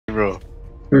bro.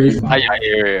 Okay,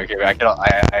 I cannot.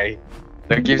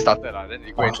 The game started lah. Then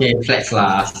you go. okay, flex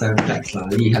lah, flex lah,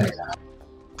 厉害啦。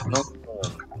No,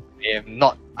 I am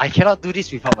not. I cannot do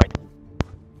this without my.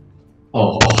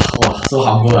 Oh, so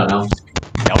humble lah now.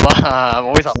 Yeah, I'm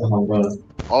always up. So humble.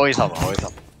 Always up.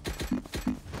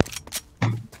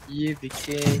 You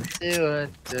became the one.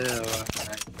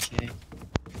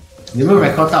 你有没有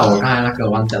record 到我刚才那个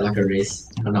one tap 那个 race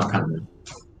很好看的？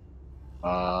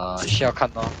需要看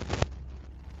哦。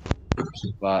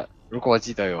But 如果我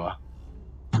记得有啊，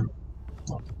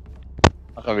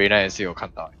那个 Rena 也是有看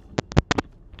到。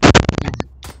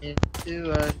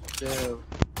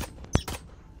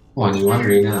哇，你玩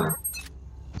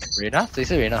Rena？Rena？ 谁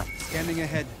是 Rena？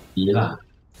 别啦，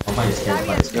我帮你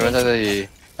scan。有人在这里。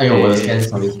哎呦，我的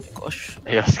scan，sorry。Gosh，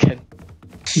 哎呀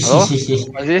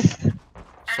scan。Hello？What's this？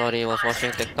 Sorry, was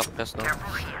watching TikTok just now.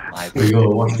 I go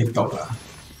watch TikTok 啊。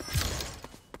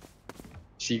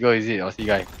Seagull is it or sea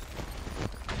guy?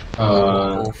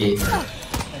 Okay.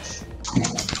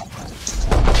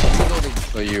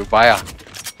 So you buy ah?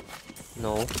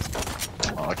 No.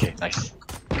 Oh, okay, nice.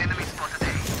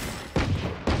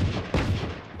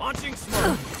 Launching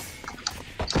smoke.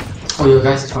 Oh, you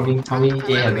guys coming A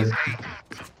heaven.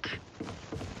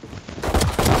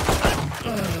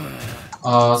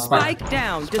 Spike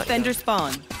down. Defender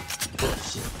spawn.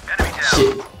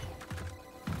 Shit.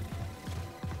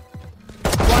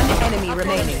 One enemy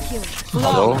remaining.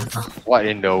 Hello? What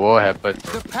in the world happened?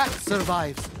 The pack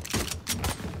survives.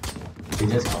 They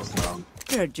just bounced around.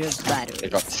 They're just batteries. They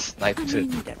got sniped.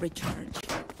 Need a recharge.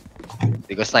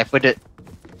 They got sniped it.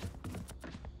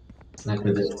 Sniper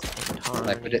it.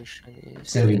 Sniped it.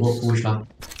 So we go push lah.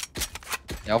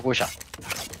 你要 push 啊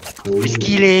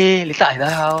 ？Risky 咧，你得嚟睇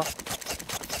下。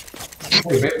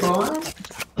Oh, you very pro ah?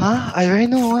 Huh? I very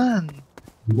know one.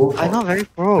 You go I'm not very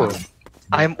pro.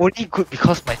 I'm only good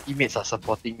because my teammates are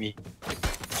supporting me.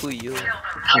 Who you?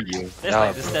 That's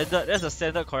like the standard. That's the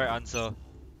standard correct answer. So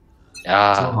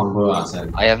Yeah. humble ah, Sam.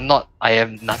 I am not. I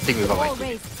am nothing without my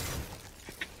teammates.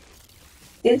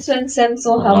 This one Sam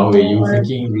so Wow, you humble.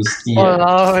 freaking risky ah.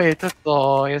 哇喂，这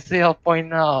种也是要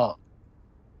point out。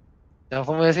小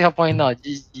峰也是要 point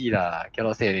out，GG 啦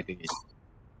，cannot say anything.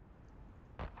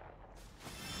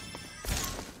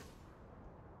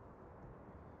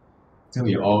 So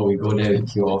we go there and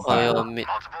kill all Oh, five. you're mid.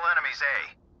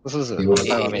 不是，有我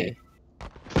在外面。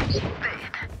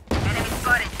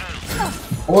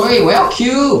喂，我要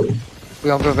Q。不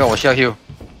用，我需要 heal。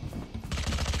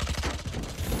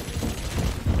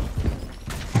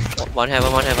 One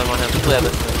heaven, two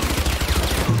heaven.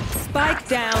 Spike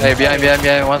down. Hey, behind,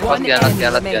 one One behind, enemy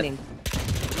last remaining.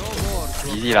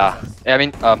 Easy lah. Hey, I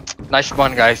mean, nice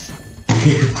one, guys.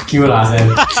 Q lah,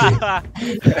 Sam.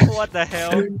 What the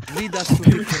hell? Lead us to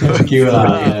victory. Q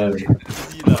lah. Yeah.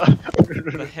 Easy lah.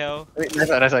 What the hell? Wait,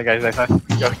 nice one, guys, nice one.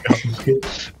 Go.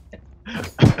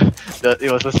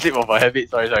 It was a slip of a habit.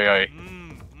 Sorry.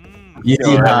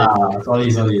 Easy lah.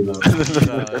 Sorry. No.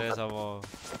 There's some more.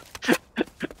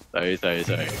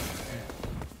 Sorry.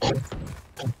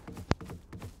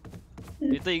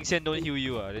 Later Yingxian don't heal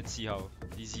you then see how.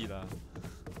 Easy lah.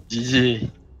 GG.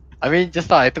 I mean, just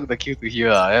now I took the kill to heal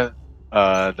then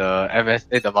the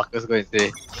the Marcus go and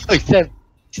say, "Oh, Sam,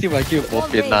 steal my kill, bo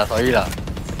pian lah, sorry lah."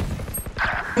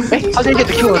 Hey, how did you get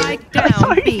the kill? Spike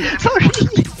down. B.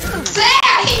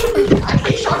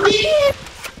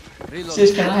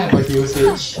 Sage, can I have a Q,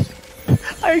 Sage?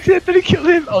 I accidentally killed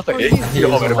him. I was like, I hey, hate you're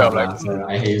you all so very much, well, lah, sir.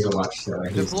 I hate you so much, sir. I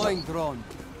hate you so much. Deploying drone.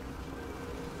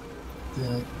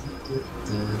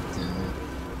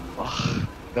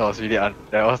 That was really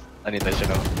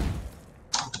unintentional.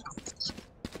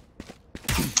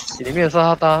 里面有射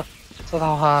到他。 Shock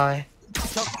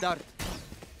dart.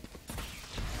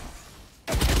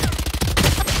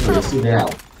 我输了。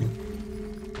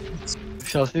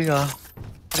小心啊！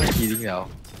被麒麟了。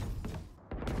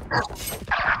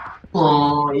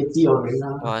哦，一直有人啊。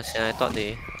 Oh, shit, I thought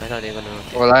they gonna.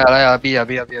 我来啊 B 啊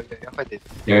B，要快点。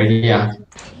 You ready 啊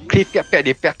Cliff 你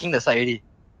backing the side already。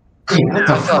 ？What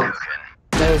the fuck?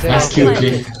 Nice kill,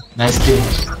 Cliff. Nice kill.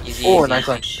 Easy. Oh, easy. nice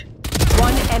one.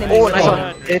 One enemy Oh, nice remaining. one.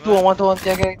 哎，2 on 1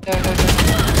 加。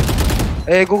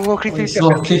哎，go Cliff He's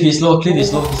low. Cliff is low.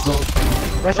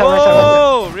 Right side.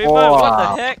 Oh, Raymond, what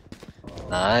Wow. the heck?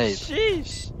 Nice.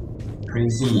 Sheesh.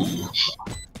 Crazy.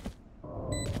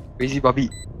 Crazy Bobby.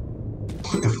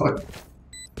 What the fuck?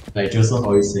 Like Joseph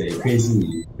always say,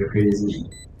 crazy. You're crazy.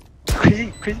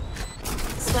 Crazy.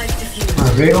 I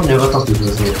very long never talk to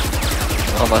Joseph.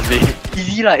 Oh, must be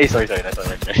easy lah. Eh, sorry. Nice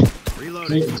one.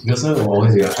 Joseph will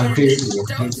always be like, I'm crazy.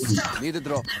 Need a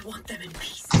drop.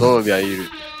 So biar you.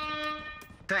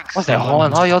 What's that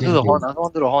horn? How y'all do the horn? I don't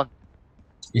want to do the horn.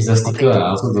 It's a sticker, I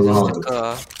also don't know how to.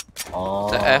 Sticker. Oh.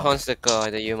 The air horn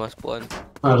sticker that you must put on.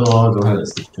 I don't have a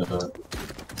sticker.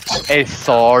 Hey,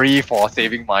 sorry for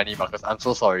saving money, Marcus. I'm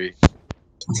so sorry.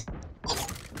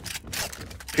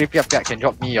 Clip Yap Yap can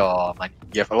drop me your money.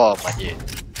 You have a lot of money.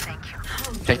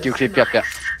 Thank you, Clip Yap Yap.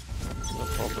 No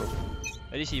problem.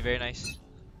 At least he very nice.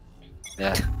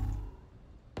 Yeah.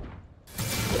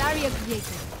 Barrier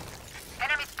created.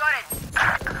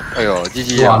 Ayo,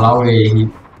 GG. Walao eh.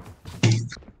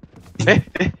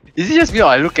 Is it just me or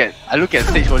I look at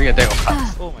stage holding a deck of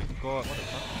cards? Oh my god, what the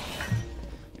fuck?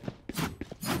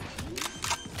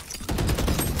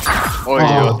 Oh,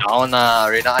 you're down ah.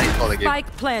 Reina, I installed the game.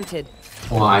 Spike planted.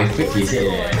 Wow, I fake his head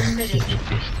eh.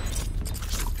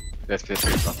 That's good.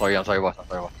 I'm sorry, boss.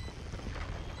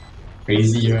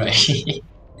 Crazy right?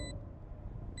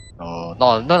 Oh,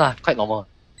 no, quite normal.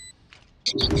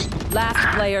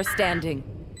 Last player standing.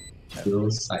 Low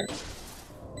side.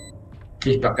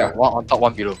 One on top,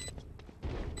 one below.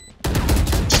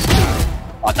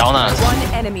 Oh, down ah.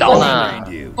 One enemy Down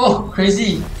remaining. ah. Oh,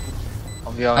 crazy!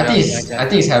 I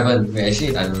think it's heaven. Wait,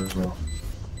 actually I don't know.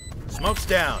 Smoke's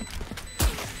down.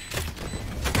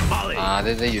 Molly. Ah,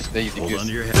 then you Hold on defuse.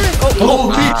 to your head. Oh,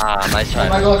 okay. Ah, nice Oh try.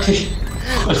 my god, okay.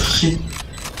 Oh shit.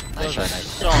 Nice try.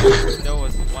 Shock. That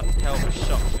was one hell of a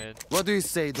shock, man. What do you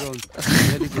say, drone?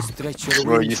 Ready to stretch your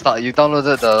Bro, wings? you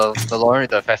downloaded the Lauren with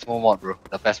the Phasmo mod, bro.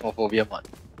 The Phasmophobia mod.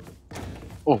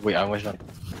 Oh wait, I was done.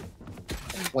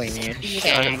 Wait,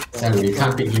 Sam, we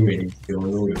can't pick him already. You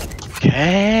don't know.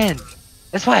 can.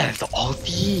 That's why I have the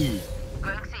ulti.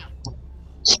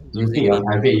 You think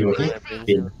I bet you okay?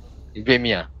 Pin. You bait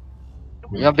me ah?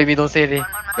 You want bait me? Don't say it.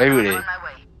 Very rude eh.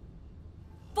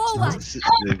 Forward.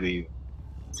 You.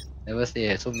 Never say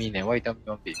eh. So mean eh. Why you tell me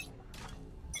you want bait?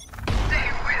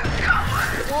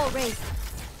 Wall raised.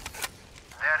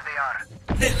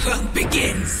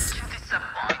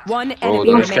 One Bro,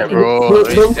 enemy don't scrap, remaining. bro.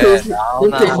 Don't scrap.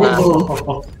 Down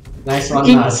ah. Nice one,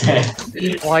 lah, Sam.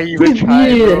 Why you even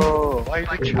try, bro? Why you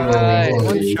even try?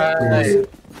 Why you try?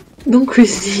 Don't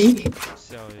crazy.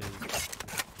 Siao eh.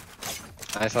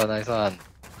 Nice one.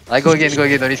 Like go again,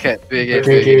 don't be scared. Do it again.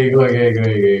 Okay, go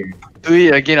again. Do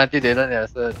it again until they learn their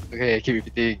lesson. Okay, keep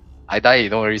repeating. I die,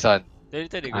 don't worry, son. Then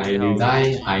later they go I A will how?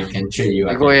 die, I can trade you.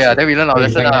 I go here, then we learn our Wait,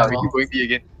 lesson back lah. up, We oh. keep going B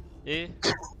again. Eh?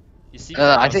 It seems,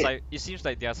 I like think- it seems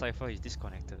like their cipher is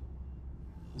disconnected.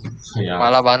 Yeah.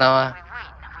 Malabana ma.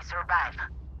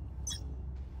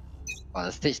 But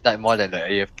the stage died more than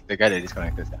the guy that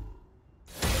disconnected. Yeah.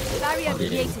 Barrier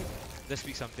created. Let's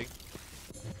speak something.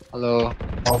 Hello.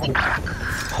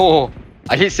 Oh,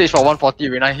 I hit stage for 140,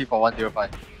 Reina hit for 105.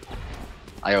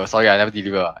 Ayo, sorry, I never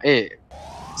deliver. Hey,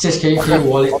 Says can you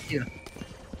wallet?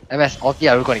 MS, ulti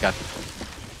啊，如果你敢。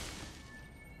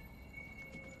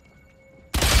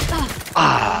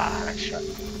Ah, nice shot.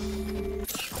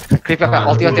 Clip back,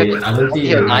 ulti, I don't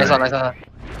think. nice one.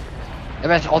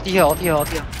 MS, ulti here.这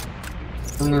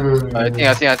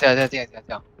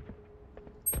样。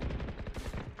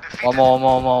One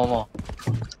more.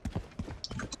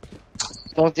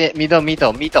 中间 middle.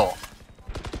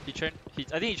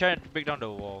 I think he tried to break down the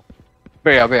wall.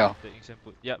 break 了。 The instant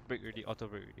put. Yeah, break already. Auto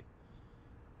break already.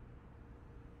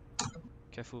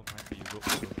 Careful, man. You broke.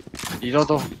 移动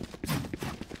都。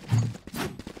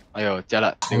哎呦，加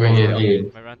了，你会 A 了。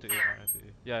 Might run to A.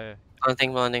 Yeah.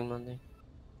 Mounting.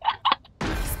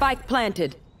 Spike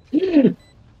planted.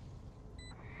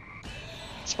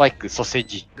 Spike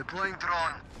sausage. Deploying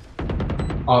drone.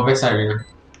 Oh, backside Reina.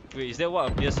 Wait, is that what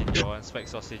appears in your spike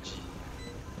sausage?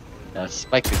 Yeah,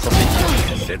 Spike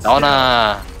sausage. Down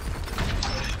ah.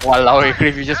 Walao,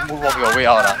 Cliff, you just move off your way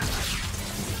out ah.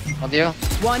 Continue.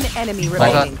 One enemy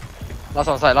remaining. Last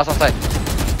one side.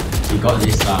 We got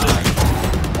this side.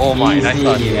 Oh my, nice Easy,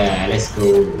 one. yeah, let's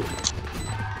go.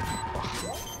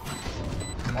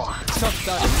 Shot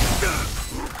down.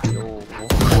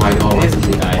 Oh my god, why did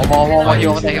you die? One Why did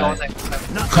more, you take die?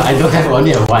 it. I don't have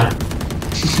only a one.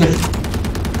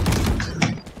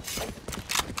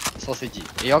 Sausage.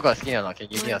 You all got skin or not? Can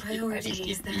you give me a skin? I need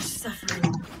skin,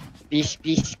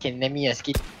 please. Can lend me a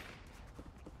skin?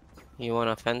 You want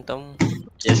a phantom?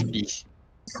 Yes, please.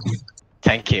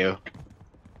 Thank you.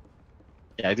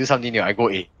 Yeah, I do something new. I go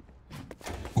A.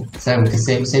 Same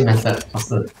method,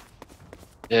 faster.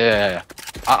 Yeah.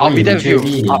 I'll be there with betray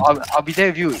you. me. I'll be there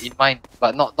with you in mind,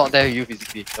 but not there with you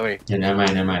physically. Don't worry. Yeah,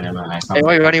 never mind. Hey,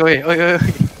 why you running away? Oi.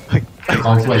 They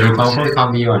confirm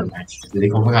can't be one. They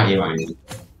confirm can't A one.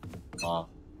 Oh.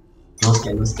 No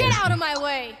scared. Get out of my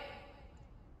way.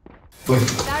 Wait,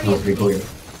 no, we go in.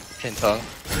 骗成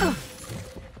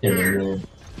Yeah.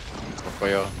 我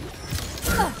有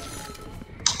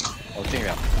我进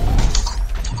了。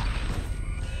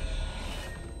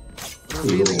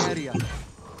 Revealing area.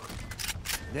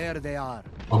 There they are.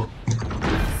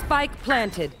 Spike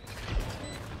planted.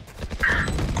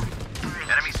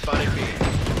 Enemy spotted me.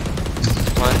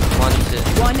 One two.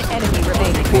 One enemy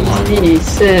remaining. Crazy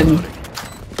Sam.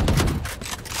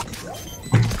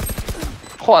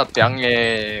 画饼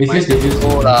耶！ Defuse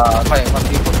多啦，快点放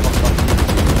地方放。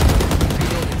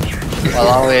哇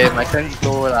啦喂，买更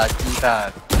多啦，鸡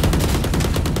蛋。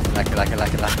来来来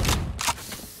来。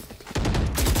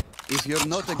 If you're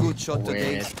not a good shot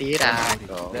today,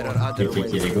 Tirago. there are other Okay,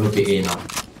 ways. they go pick A now.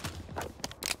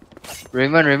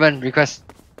 Raymond, request.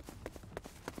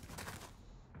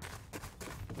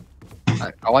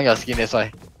 I want your skin, that's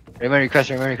why. Raymond,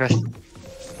 request. Raymond.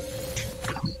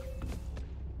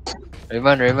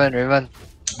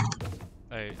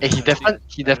 Hey, Hey, he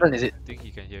deafened, is it? I think he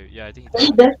can hear you. Yeah, I think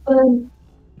He definitely.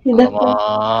 He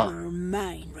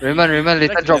definitely. Raymond,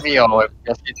 later drop me your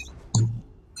skin.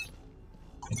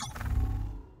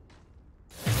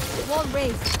 Wall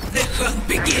raised. The hunt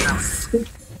begins.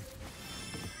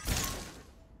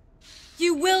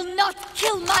 You will not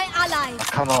kill my allies.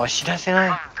 Come on, 死なせな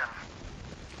い。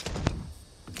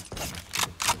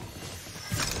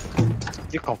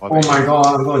Oh my god,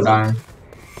 I'm gonna die.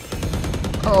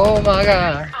 Oh my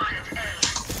god.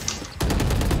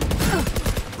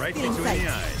 Right between the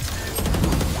eyes.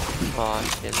 Oh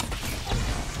shit.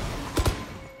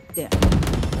 There.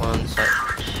 One side.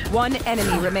 One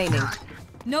enemy remaining.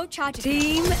 No charges.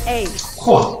 Team Ace.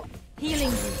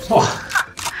 Healing you.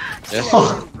 Yes.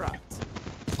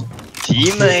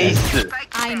 Team Ace.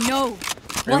 I know.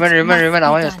 Raymond, I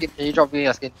want your skin. Can you drop me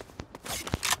your skin?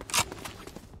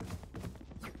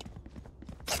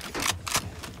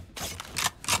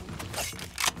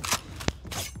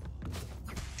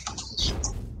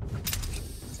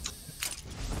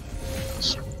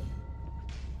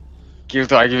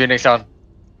 I give you next round.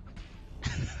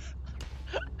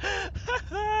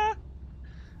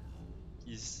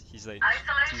 he's like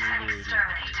teasing me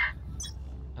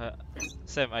already.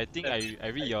 Sam, I think I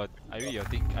read your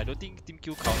thing. I don't think team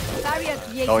kill counts. Barrier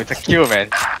created. No, it's a kill, man.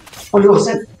 Oh, you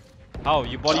said. How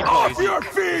you body block is it?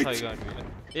 That's how you gonna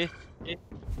do it. Eh?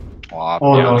 哇，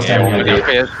 Oh no, 我 Sam, 们 you're 两 dead.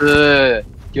 个也是，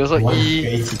有时候我一，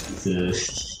一起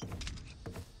死。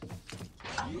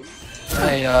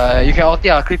哎呀 ，you can all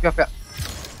掉 ，clip 不要。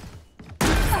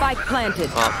 Spike planted.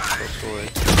 Oh, so sorry.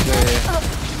 对，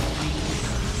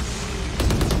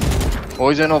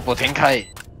我一直不停开。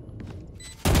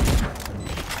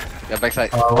Yeah, backside.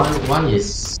 One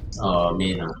is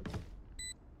main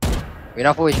We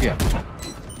not full HP 啊。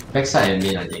 backside and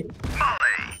main I think.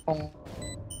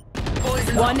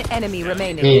 One enemy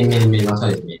remaining. Main, last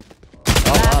one is main.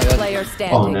 Last player Oh,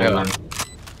 standing. never mind.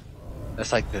 Left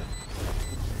side 的。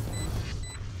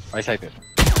Right side 的。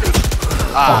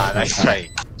啊 Oh, nice try.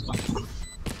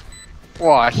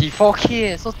 哇 he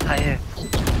 4K so tired.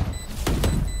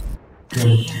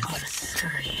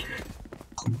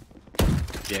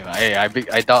 Game,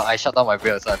 I shut down my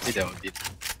brain so I play that routine.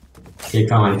 Okay,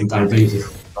 come on, I do it.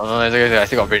 No, it's okay, I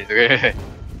still got brain, it's okay.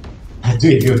 I do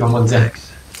it, come on, Jack.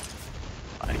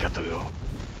 Arigato.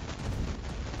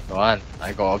 Go on,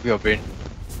 I got a bit of brain.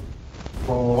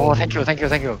 Oh, thank you.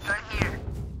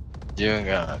 Jung,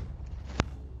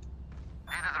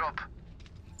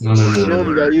 No.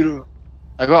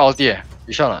 I got ulti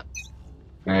you shot not?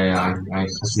 I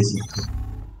see.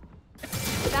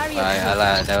 Barrier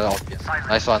I never ulti.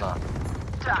 Nice one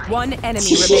One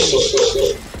enemy remaining.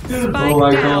 Spike Oh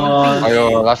my down god. B.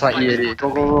 Ayo, last one E.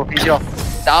 Go, finish off.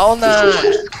 Down You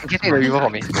can take the river for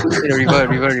me. Take the river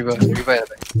at the back.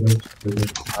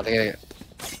 Take it.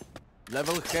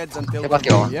 Level heads until Hey,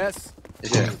 basketball. yes. 谢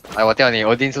谢。来，我钓你，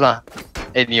我定是吧？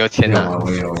哎，你有钱啊？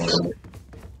我有。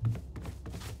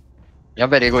你要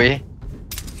不要雷鬼？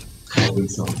 I think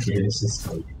so. Okay, let's just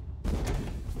go.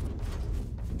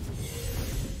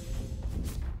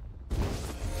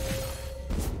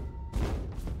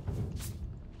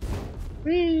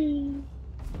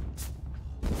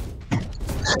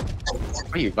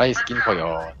 Why you buy skin for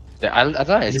your? I don't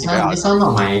know. This one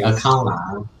not my account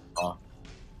lah.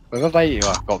 Whoever buy it,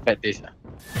 got bad taste.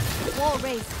 wall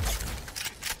raised.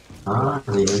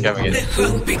 Scam again.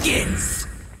 Begins.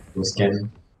 To scam.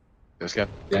 You scam.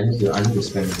 Yeah, I need to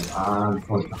spend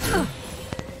before it comes.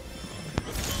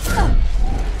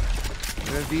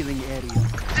 Revealing area.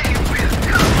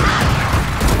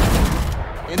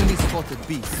 Enemy spotted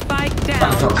B. Spike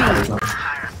down B.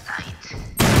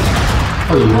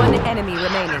 One enemy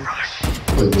remaining.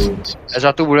 There's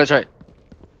 2 bullets, right?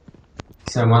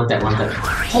 Sam, one tap.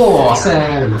 Oh,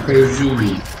 Sam, crazy.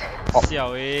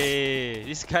 Siao eh.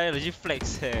 This guy legit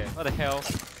flex eh. What the hell?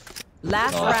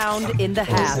 Last round in the Oh,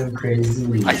 half. Sam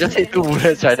crazy. I just hit 2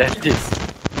 bullets right there.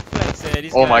 Flex eh,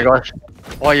 this Oh guy. my gosh.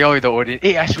 Oh, yo, with the Odin.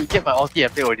 Hey, I should get my ulti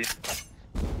and play Odin.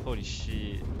 Holy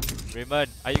shit. Raymond,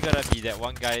 are you gonna be that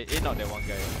one guy? Eh, not that one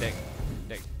guy.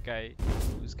 That guy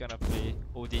who's gonna play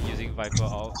Odin using Viper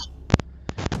Ult?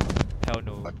 Hell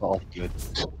no. Viper Ult, dude.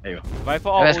 There you go. Viper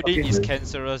Ult MS Odin is confident.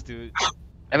 cancerous, dude.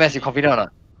 MS, you confident or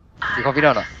not? You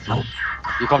confident or not?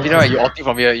 You confident right? You ulti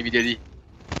from here immediately.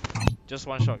 Just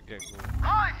one shot, get go.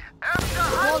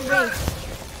 Wall raised.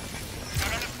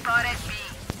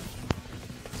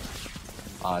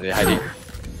 They're hiding.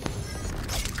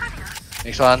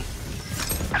 Next one.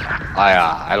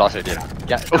 I lost already.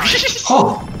 Yeah.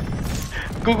 Oh,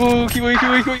 Go, keep going.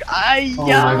 oh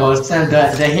my god, Sam, the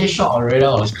headshot on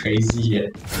radar was crazy. Yeah.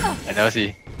 I never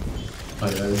see. Oh,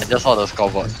 yeah, I just saw the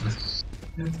scoreboard.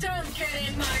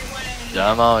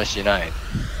 Jamal Shinai.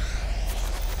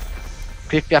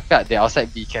 Quick, they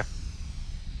outside B camp.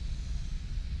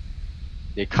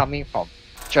 They coming from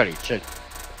这里。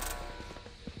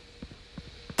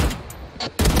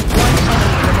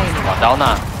哇 down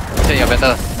啊，影线有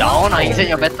better， down 啊，影线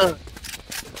有 better。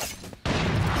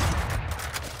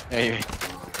哎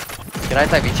 ，Can I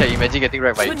type in chat? Imagine getting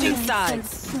wrecked by Switching Indian.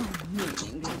 sides.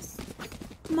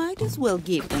 Might as well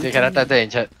give them. Okay, can I type that in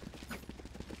chat?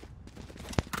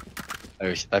 Oh,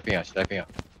 she's typing out.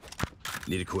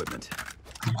 Need equipment.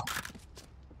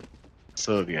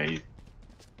 So easy.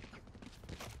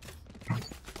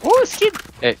 Oh, skin!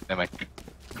 Hey, never mind.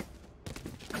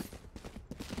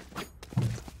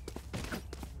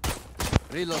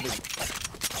 Reloading.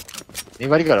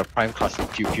 Anybody got a prime class of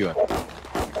QQ?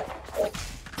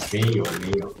 没有。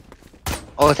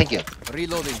 Oh, thank you.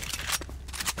 Reloading.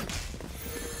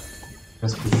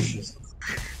 Let's push.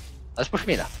 Let's push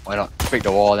me lah. Why not? Break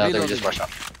the wall, then after we just rush up.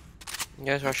 You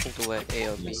guys rushing to where? A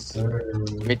or B? Yes, sir.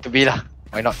 Mid to B lah.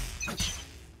 Why not?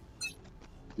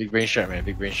 Big brain shot, man.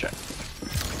 Big brain shot.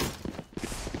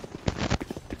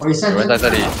 Oh, you said 有人在这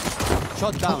里。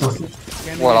 Shot down.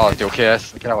 Scanning Walao, ahead.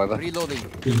 9KS. Okay lah, whatever. Reloading.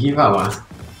 you give up ah?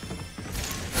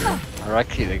 I right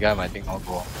click the guy, I think I'll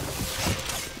go.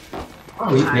 Why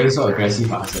are we playing so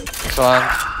aggressive ah? Sam? Next one.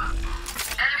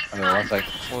 Okay, one sec.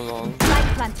 Hold on. Light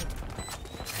planted.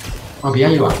 Oh,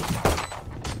 behind you ah?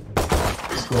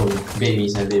 Let's go. Bait me,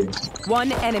 Sam, bait me.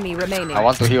 One enemy remaining. I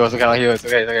want to heal, also cannot heal. It's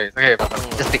okay. But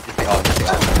just take out.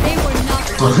 They were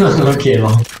not. Okay,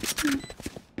 long.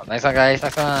 Nice one, guys.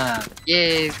 Nice one.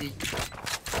 Yay.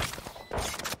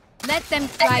 Let them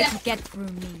try to get through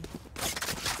me.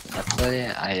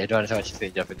 I don't understand what she said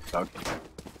in Japanese. But okay.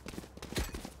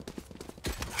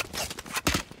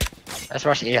 Let's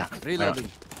rush A. Reloading.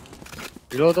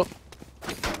 Reload.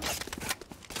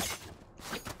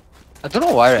 I don't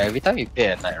know why, right? Every time you play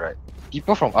at night, right?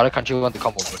 People from other countries want to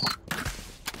come over.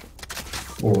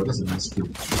 Oh, that's a nice skill.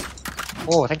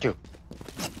 Oh, thank you.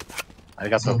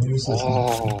 Arigato.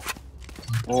 Oh.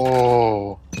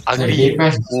 So Ugly. he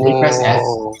press F.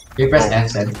 He press F,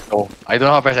 Sam. Oh, I don't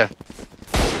know how to press F.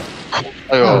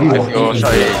 Oh, Ayo, we I walk feel in.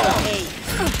 sorry.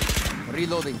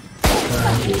 Reloading.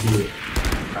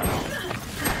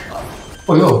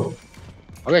 Oh, yo.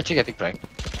 Are we actually getting flanked?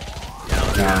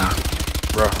 Yeah.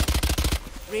 Bro,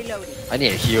 Reloading. I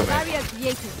need a heal, man. Barrier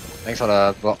created. Thanks for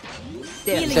the block.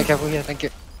 There. Stay careful here, thank you.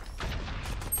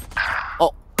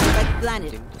 Spike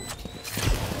planted. Sam,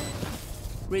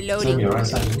 Reloading. you're right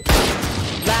side.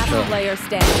 Last Sure. player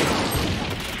standing.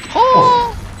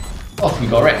 Oh, we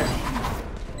got wrecked.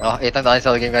 Oh, hey, time to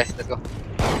uninstall the game, guys. Let's go.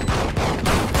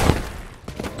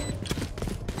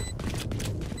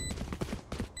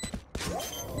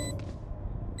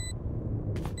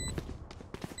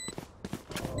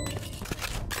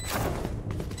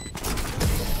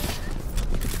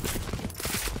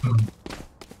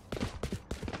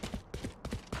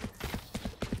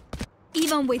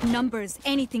 Even with numbers,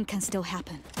 anything can still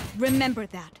happen. Remember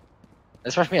that.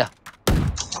 Let's rush me lah.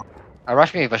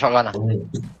 Rush me with a shotgun lah.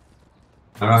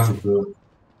 I rush with you.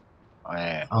 Oh,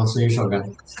 yeah. I'll swing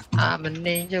shotgun. I'm an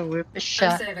angel with a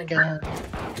shotgun.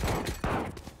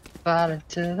 Fall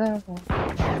into the wall.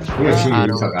 We actually I use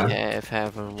don't shotgun. care if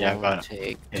heaven Yeah, won't but-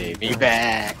 take Hey, me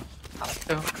back.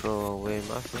 throw away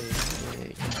my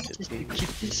faith. Just to keep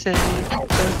you safe.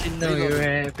 Don't you know you're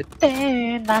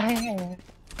everything I have?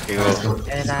 Okay, Let's go. go.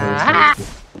 And Let's go.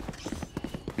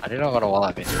 I didn't know I'm gonna wall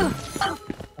up it.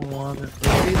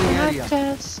 Revealing area.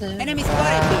 Enemy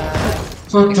spotted.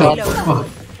 So, Reload.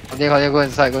 Continue, go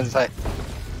inside.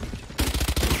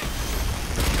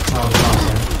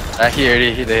 oh, I hit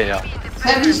already, hit the head, yeah.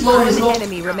 Sam, he's low, he's One low.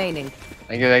 enemy remaining.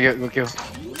 Thank you, good kill.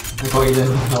 Go in there.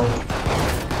 No.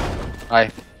 Hi.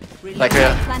 Like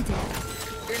here. Planted.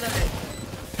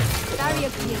 Barrier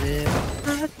clear.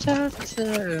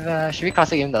 Should we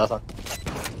classic him the last one?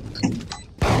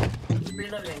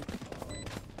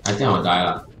 I think I'll die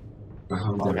lah. I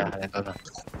have Okay, the I don't know.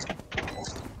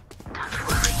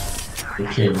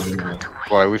 okay, no.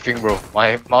 Boy, we think bro.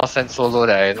 My mouse sends so low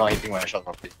that I'm not hitting my shot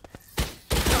properly.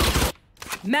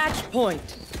 Match point.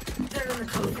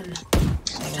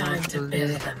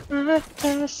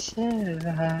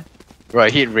 Bro, I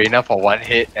hit Reina for 1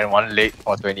 hit and 1 leg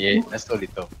for 28. That's so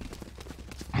little.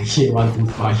 I hit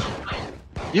 125.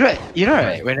 You know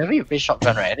right, whenever you play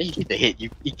shotgun right, and then you hit the hit,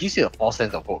 it gives you a false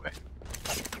sense of hope, right?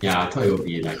 Yeah, I thought it would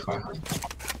be like quite hard.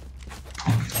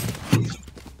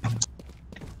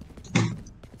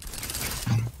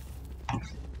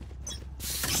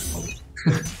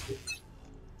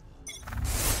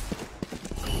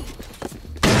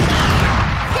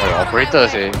 Oh, operator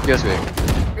谁 ？Pierce 谁？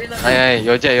哎，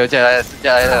有剑来了，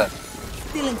架来了。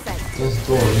 Still inside. 这是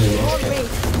做我的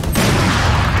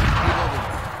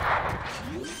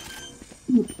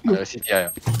还有 CTI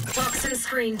哦。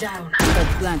 Spike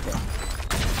planted.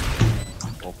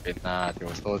 嗰邊啊，條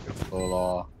數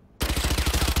咯。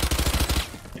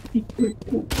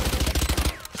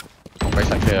好鬼實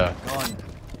嘅啊！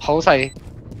好細。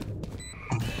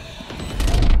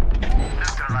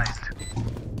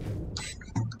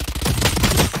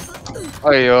哎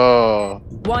呦！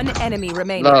 One enemy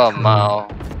remaining. 那貓！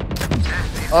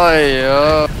哎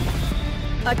呦！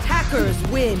 Attackers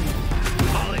win.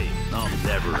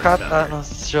 Katana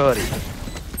shorty.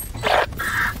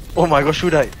 Oh my god,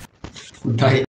 shoot I? Die.